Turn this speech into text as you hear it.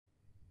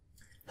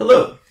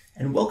Hello,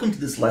 and welcome to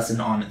this lesson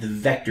on the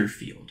vector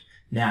field.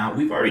 Now,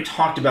 we've already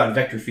talked about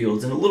vector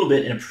fields in a little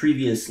bit in a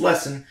previous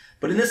lesson,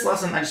 but in this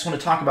lesson I just want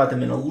to talk about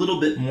them in a little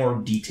bit more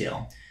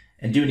detail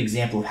and do an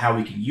example of how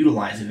we can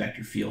utilize a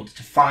vector field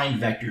to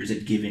find vectors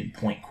at given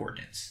point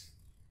coordinates.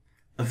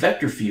 A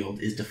vector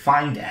field is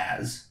defined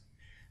as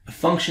a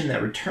function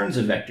that returns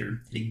a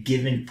vector at a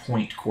given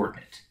point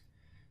coordinate.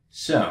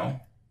 So,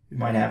 we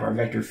might have our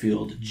vector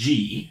field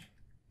g,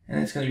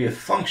 and it's going to be a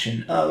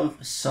function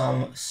of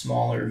some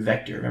smaller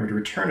vector. Remember, to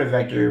return a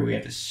vector, we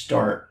have to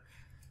start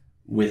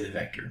with a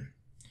vector.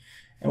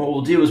 And what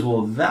we'll do is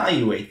we'll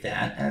evaluate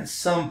that at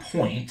some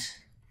point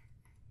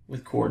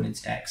with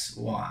coordinates x,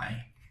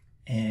 y,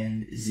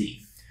 and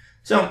z.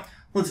 So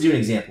let's do an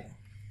example.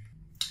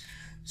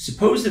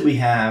 Suppose that we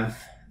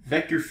have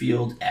vector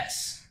field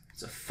s.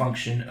 It's a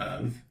function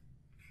of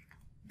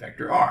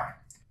vector r.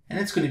 And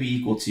it's going to be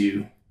equal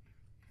to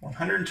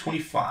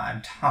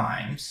 125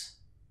 times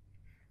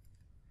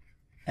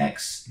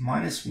x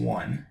minus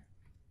 1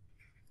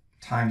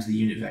 times the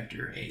unit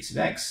vector a sub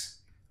x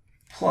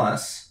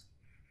plus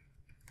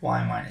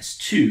y minus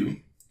 2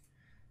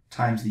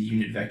 times the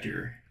unit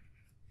vector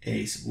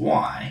a sub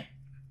y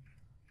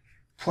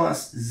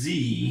plus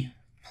z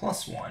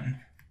plus 1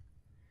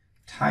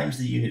 times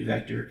the unit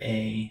vector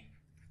a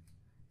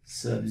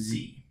sub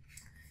z.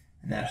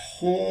 And that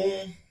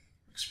whole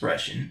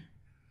expression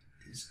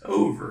is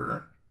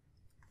over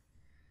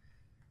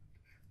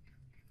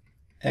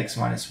x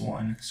minus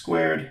 1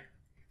 squared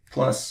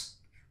plus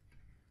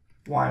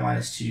y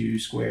minus 2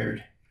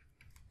 squared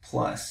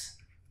plus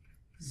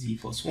z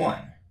plus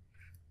 1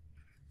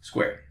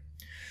 squared.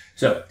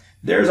 So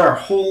there's our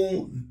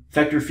whole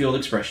vector field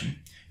expression.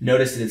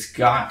 Notice that it's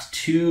got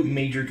two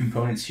major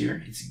components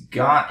here. It's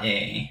got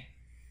a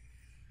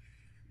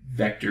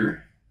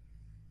vector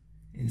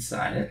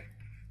inside it.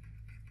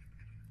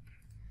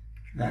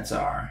 That's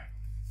our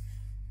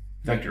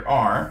vector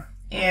r,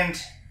 and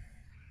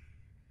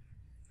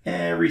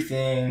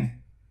everything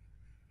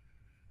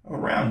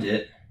around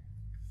it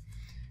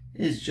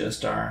is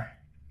just our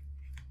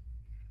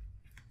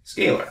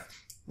scalar.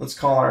 Let's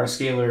call our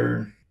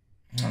scalar,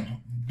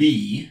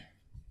 b.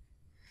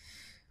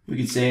 We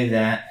could say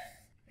that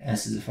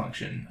s is a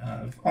function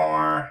of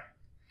r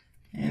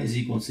and is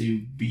equal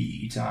to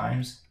b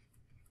times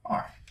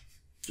r.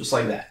 Just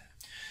like that.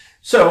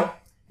 So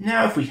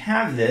now if we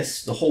have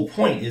this, the whole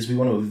point is we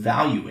want to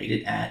evaluate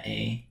it at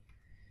a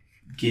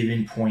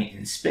given point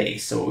in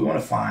space. So what we want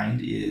to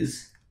find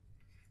is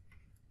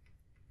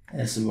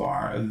s of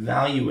r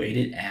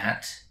evaluated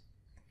at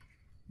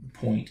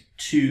point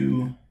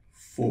 2,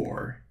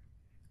 4,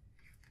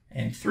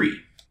 and 3.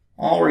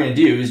 All we're going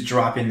to do is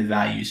drop in the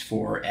values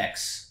for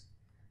x,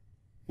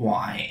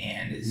 y,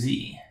 and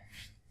z.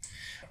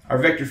 Our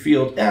vector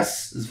field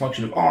s is a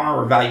function of r.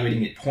 We're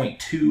evaluating at point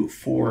 2,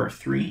 4,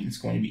 3. It's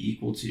going to be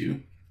equal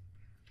to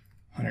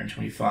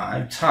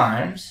 125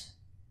 times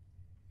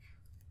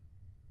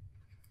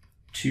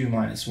 2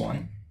 minus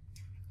 1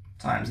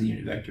 times the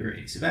unit vector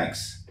a sub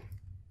x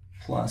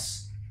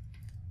plus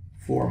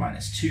 4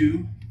 minus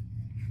 2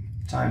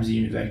 times the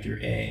unit vector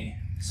a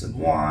sub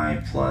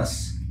y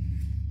plus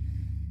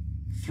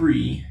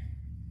 3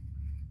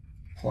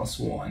 plus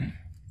 1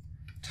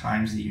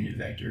 times the unit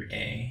vector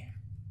a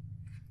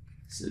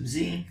sub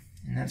z,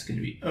 and that's going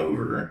to be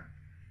over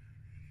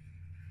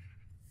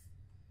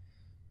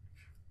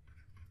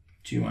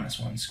 2 minus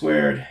 1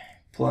 squared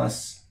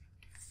plus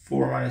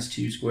 4 minus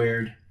 2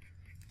 squared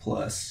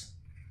plus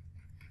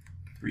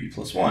 3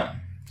 plus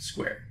 1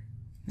 squared.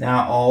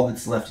 Now all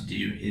that's left to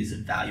do is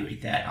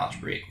evaluate that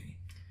algebraically.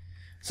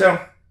 So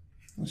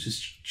let's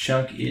just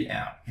chunk it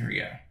out. Here we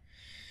go.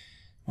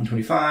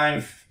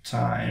 125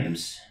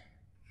 times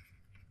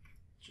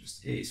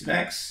just a sub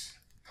x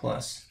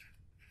plus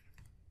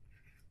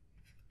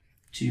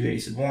 2a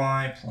sub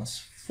y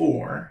plus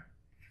 4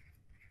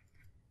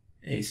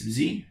 a sub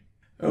z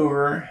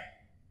over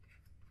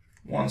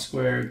 1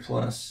 squared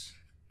plus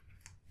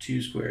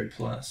 2 squared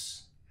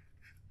plus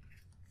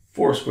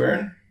 4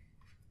 squared.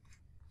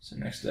 So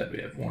next up we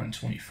have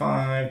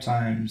 125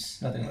 times,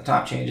 nothing on the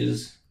top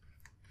changes,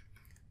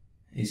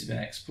 a sub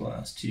x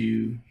plus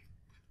 2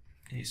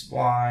 a sub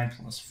y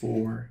plus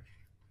 4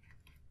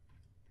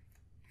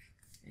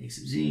 a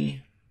sub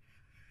z.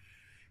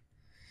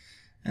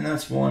 And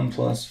that's 1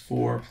 plus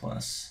 4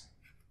 plus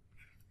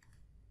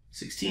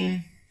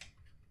 16.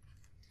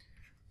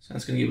 So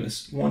that's going to give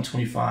us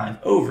 125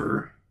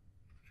 over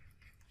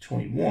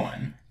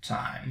 21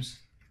 times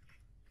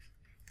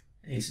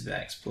a sub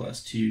x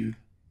plus 2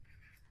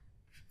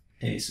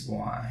 a sub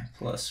y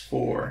plus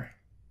 4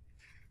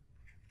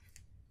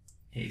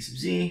 a sub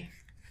z.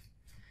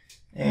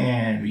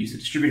 And we use the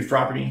distributive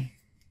property.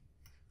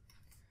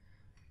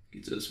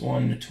 Gives us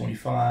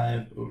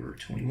 125 over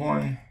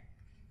 21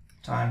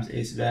 times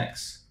a sub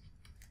x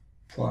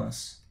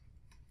plus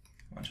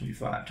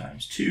 125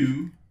 times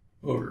 2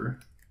 over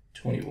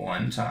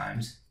 21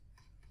 times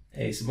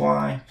a sub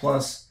y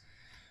plus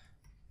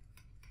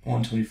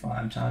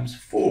 125 times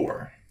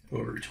 4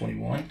 over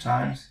 21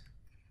 times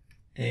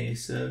a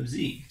sub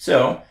z.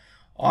 So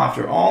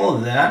After all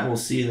of that, we'll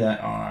see that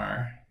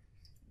our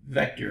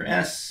vector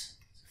s,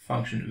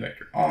 function of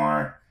vector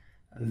r,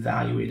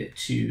 evaluated at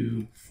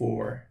 2,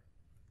 4,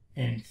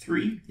 and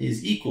 3,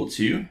 is equal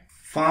to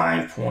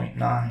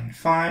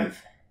 5.95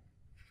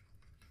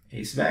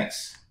 a sub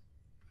x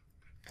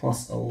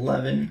plus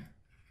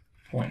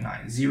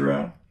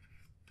 11.90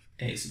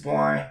 a sub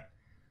y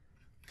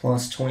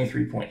plus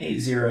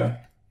 23.80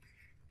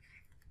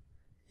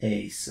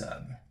 a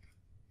sub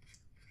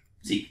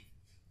z.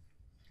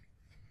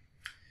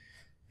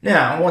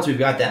 Now, once we've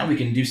got that, we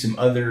can do some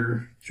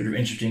other sort of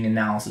interesting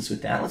analysis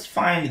with that. Let's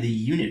find the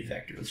unit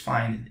vector. Let's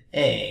find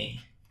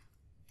a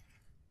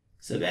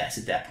sub s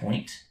at that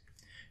point.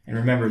 And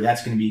remember,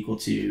 that's going to be equal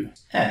to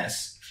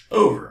s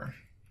over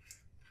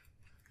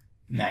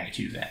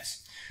magnitude of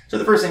s. So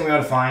the first thing we ought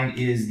to find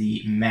is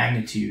the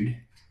magnitude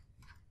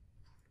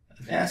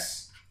of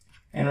s.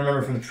 And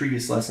remember from the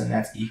previous lesson,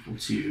 that's equal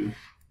to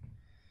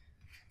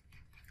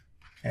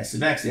s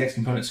of x, the x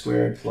component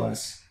squared,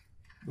 plus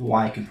the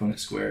y component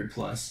squared,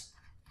 plus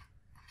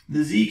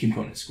the z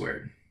component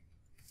squared.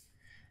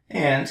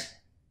 And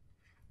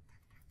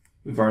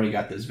we've already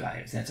got those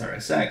values. That's our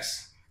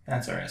sx,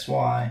 that's our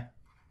sy,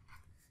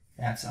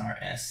 that's our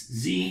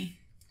sz.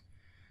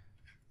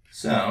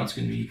 So it's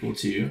going to be equal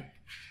to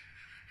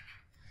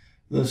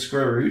the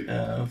square root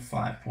of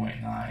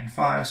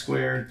 5.95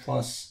 squared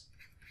plus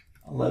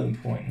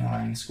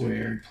 11.9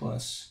 squared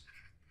plus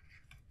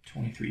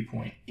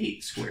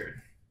 23.8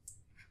 squared.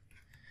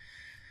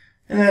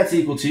 And that's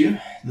equal to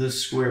the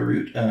square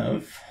root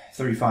of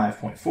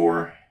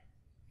 35.4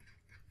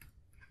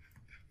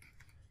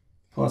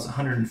 plus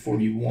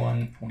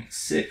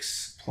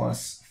 141.6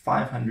 plus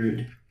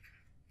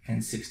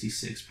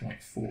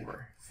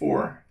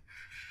 566.44,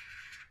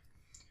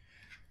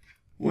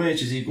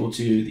 which is equal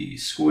to the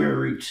square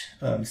root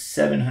of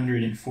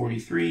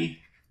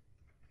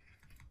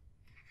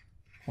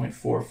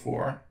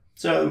 743.44.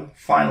 So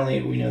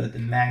finally, we know that the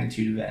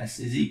magnitude of s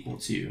is equal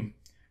to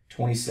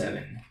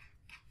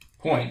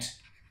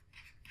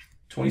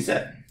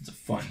 27.27. It's a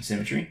fun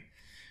symmetry.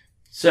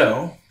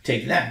 So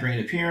take that, bring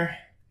it up here,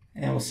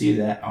 and we'll see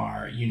that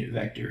our unit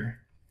vector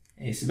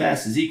a sub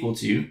s is equal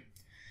to,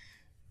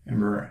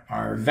 remember,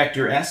 our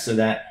vector s, so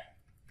that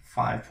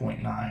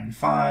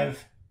 5.95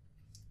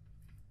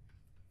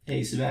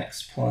 a sub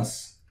x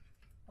plus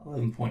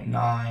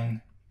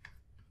 11.9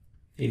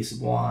 a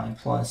sub y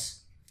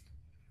plus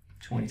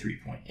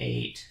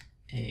 23.8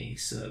 a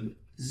sub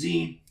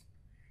z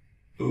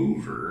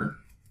over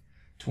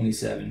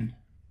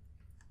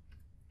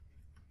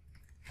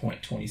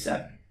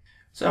 27.27.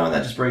 So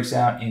that just breaks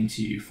out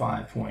into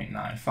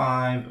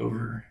 5.95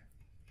 over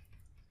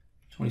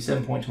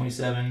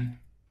 27.27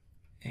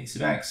 a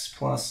sub x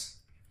plus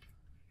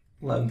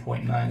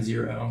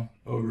 11.90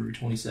 over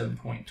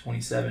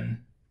 27.27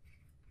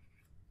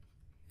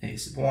 a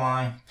sub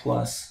y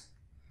plus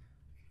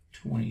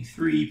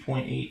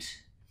 23.8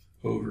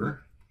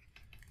 over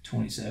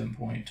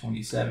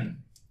 27.27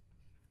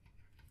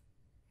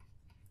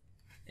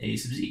 a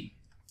sub z.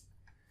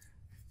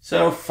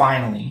 So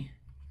finally,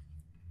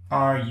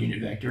 our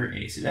unit vector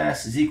a sub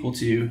s is equal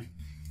to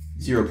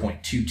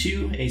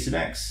 0.22 a sub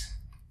x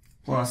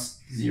plus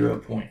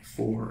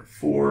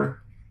 0.44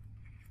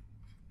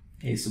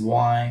 a sub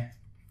y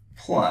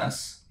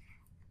plus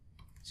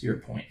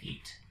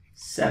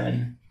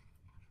 0.87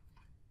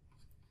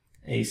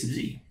 a sub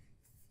z.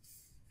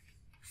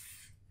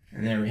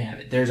 And there we have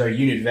it. There's our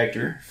unit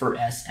vector for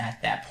s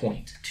at that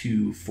point,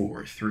 2,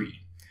 4, 3.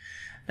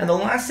 Now the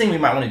last thing we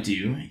might want to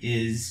do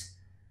is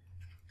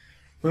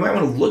we might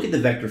want to look at the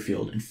vector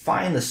field and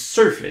find the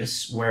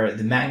surface where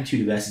the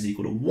magnitude of s is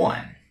equal to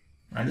 1.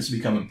 Right? This will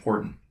become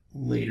important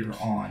later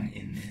on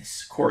in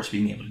this course,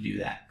 being able to do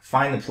that.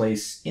 Find the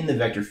place in the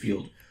vector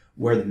field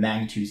where the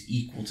magnitude is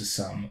equal to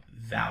some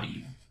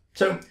value.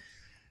 So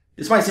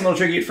this might seem a little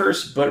tricky at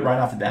first, but right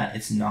off the bat,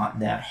 it's not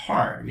that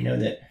hard. We know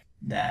that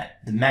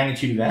the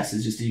magnitude of s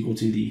is just equal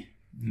to the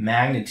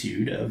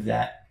magnitude of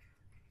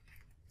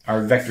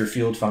our vector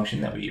field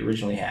function that we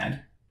originally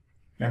had.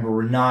 Remember,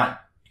 we're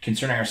not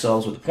concerning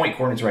ourselves with the point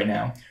coordinates right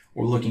now.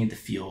 We're looking at the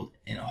field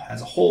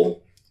as a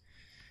whole.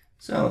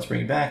 So let's bring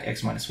it back.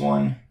 X minus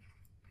 1,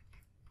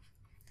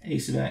 a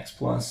sub x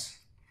plus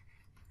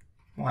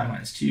y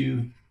minus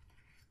 2,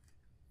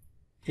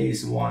 a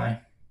sub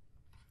y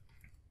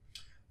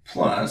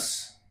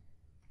plus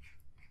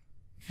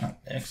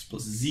x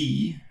plus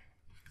z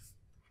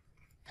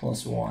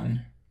plus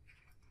 1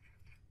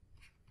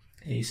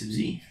 a sub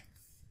z.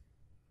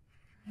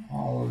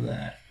 All of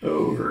that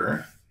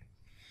over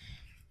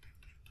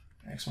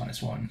x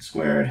minus 1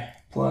 squared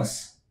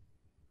plus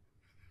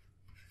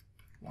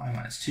y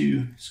minus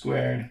 2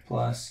 squared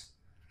plus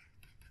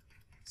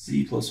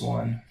z plus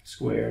 1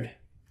 squared.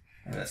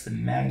 And that's the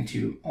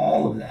magnitude of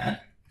all of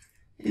that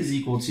is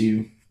equal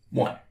to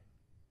 1.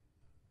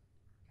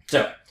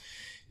 So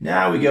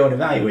now we go and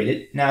evaluate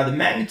it. Now the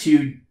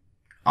magnitude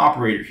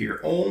operator here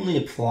only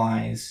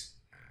applies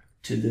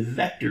to the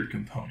vector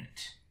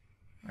component.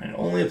 Right? It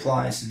only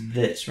applies to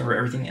this. Remember,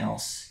 everything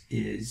else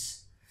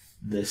is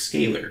the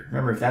scalar.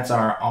 Remember, if that's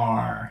our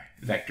r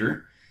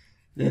vector,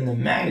 then the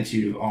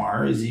magnitude of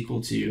r is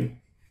equal to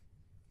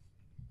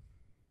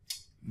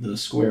the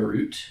square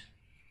root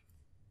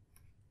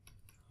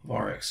of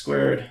rx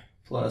squared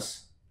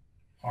plus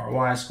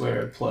ry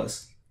squared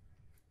plus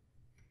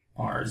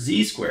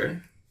rz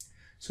squared.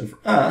 So for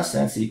us,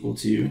 that's equal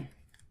to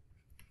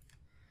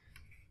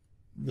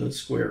the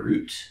square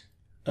root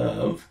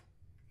of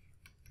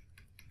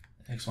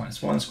x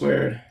minus 1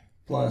 squared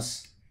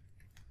plus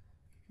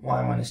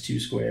y minus 2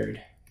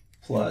 squared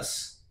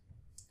plus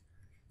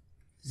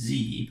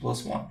z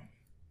plus 1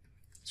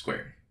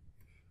 squared.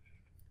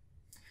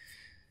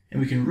 And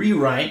we can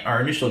rewrite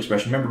our initial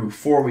expression. Remember,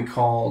 before we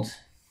called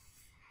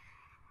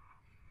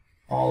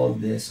all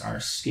of this our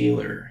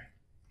scalar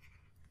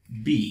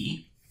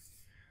b.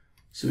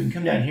 So we can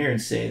come down here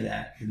and say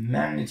that the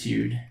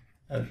magnitude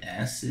of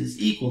s is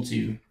equal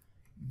to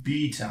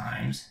b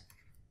times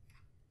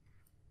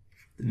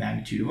the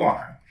magnitude of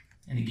r.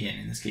 And again,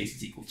 in this case,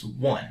 it's equal to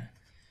 1.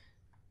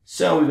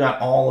 So we've got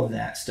all of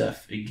that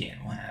stuff again.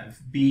 We'll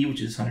have b,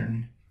 which is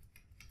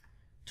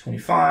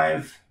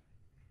 125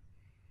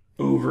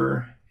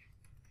 over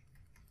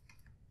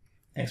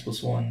x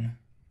plus 1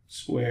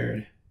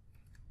 squared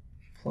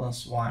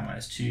plus y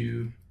minus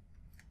 2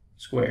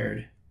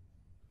 squared.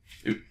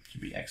 It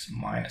should be x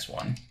minus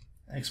 1.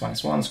 X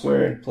minus 1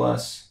 squared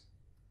plus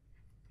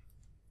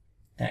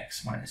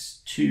x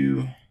minus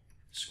 2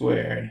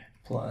 squared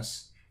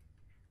plus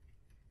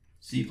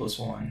z plus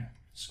 1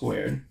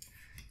 squared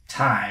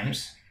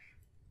times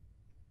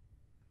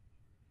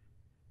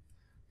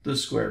the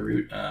square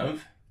root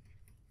of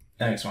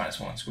x minus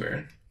 1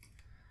 squared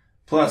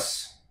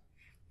plus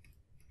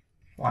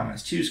y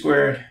minus 2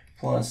 squared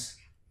plus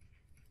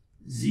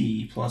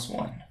z plus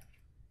 1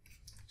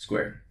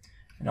 squared.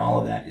 And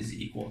all of that is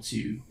equal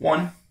to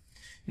 1.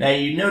 Now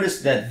you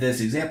notice that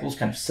this example is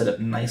kind of set up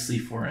nicely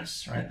for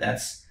us, right?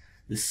 That's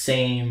the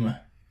same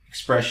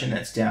expression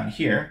that's down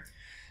here.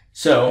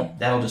 So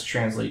that'll just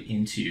translate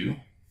into,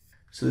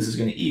 so this is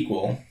going to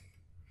equal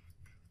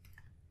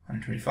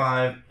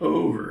 125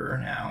 over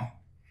now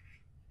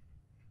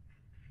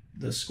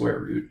the square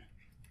root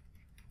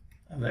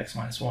of x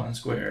minus 1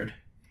 squared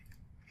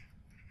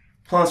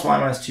plus y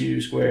minus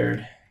 2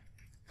 squared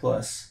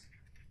plus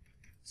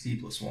z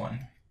plus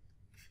 1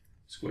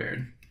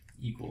 squared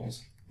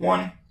equals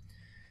 1.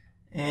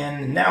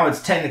 And now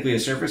it's technically a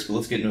surface, but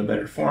let's get into a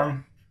better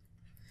form.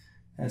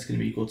 That's going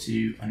to be equal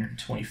to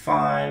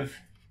 125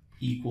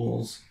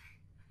 equals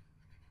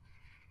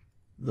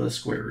the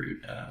square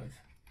root of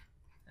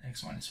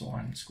x minus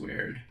 1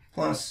 squared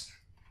plus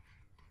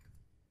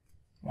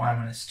y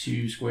minus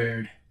 2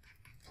 squared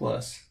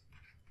plus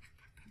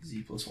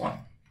z plus 1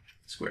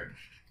 squared.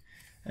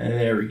 And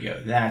there we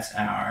go. That's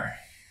our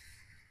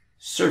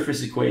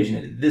surface equation.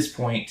 At this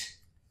point,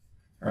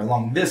 or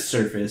along this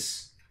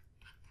surface,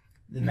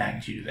 the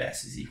magnitude of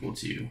s is equal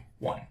to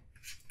 1.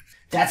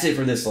 That's it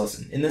for this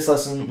lesson. In this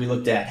lesson, we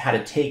looked at how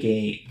to take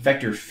a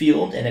vector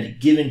field and at a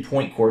given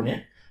point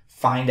coordinate,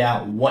 find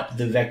out what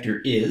the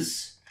vector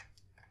is.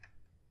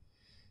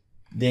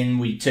 Then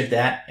we took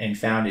that and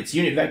found its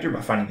unit vector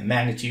by finding the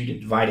magnitude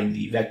and dividing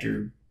the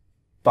vector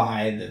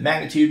by the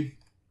magnitude.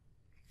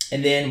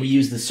 And then we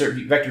used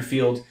the vector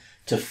field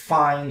to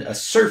find a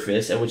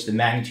surface at which the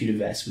magnitude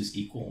of s was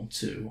equal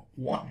to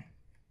 1.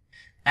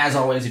 As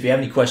always, if you have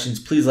any questions,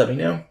 please let me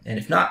know. And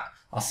if not,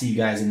 I'll see you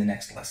guys in the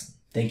next lesson.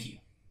 Thank you.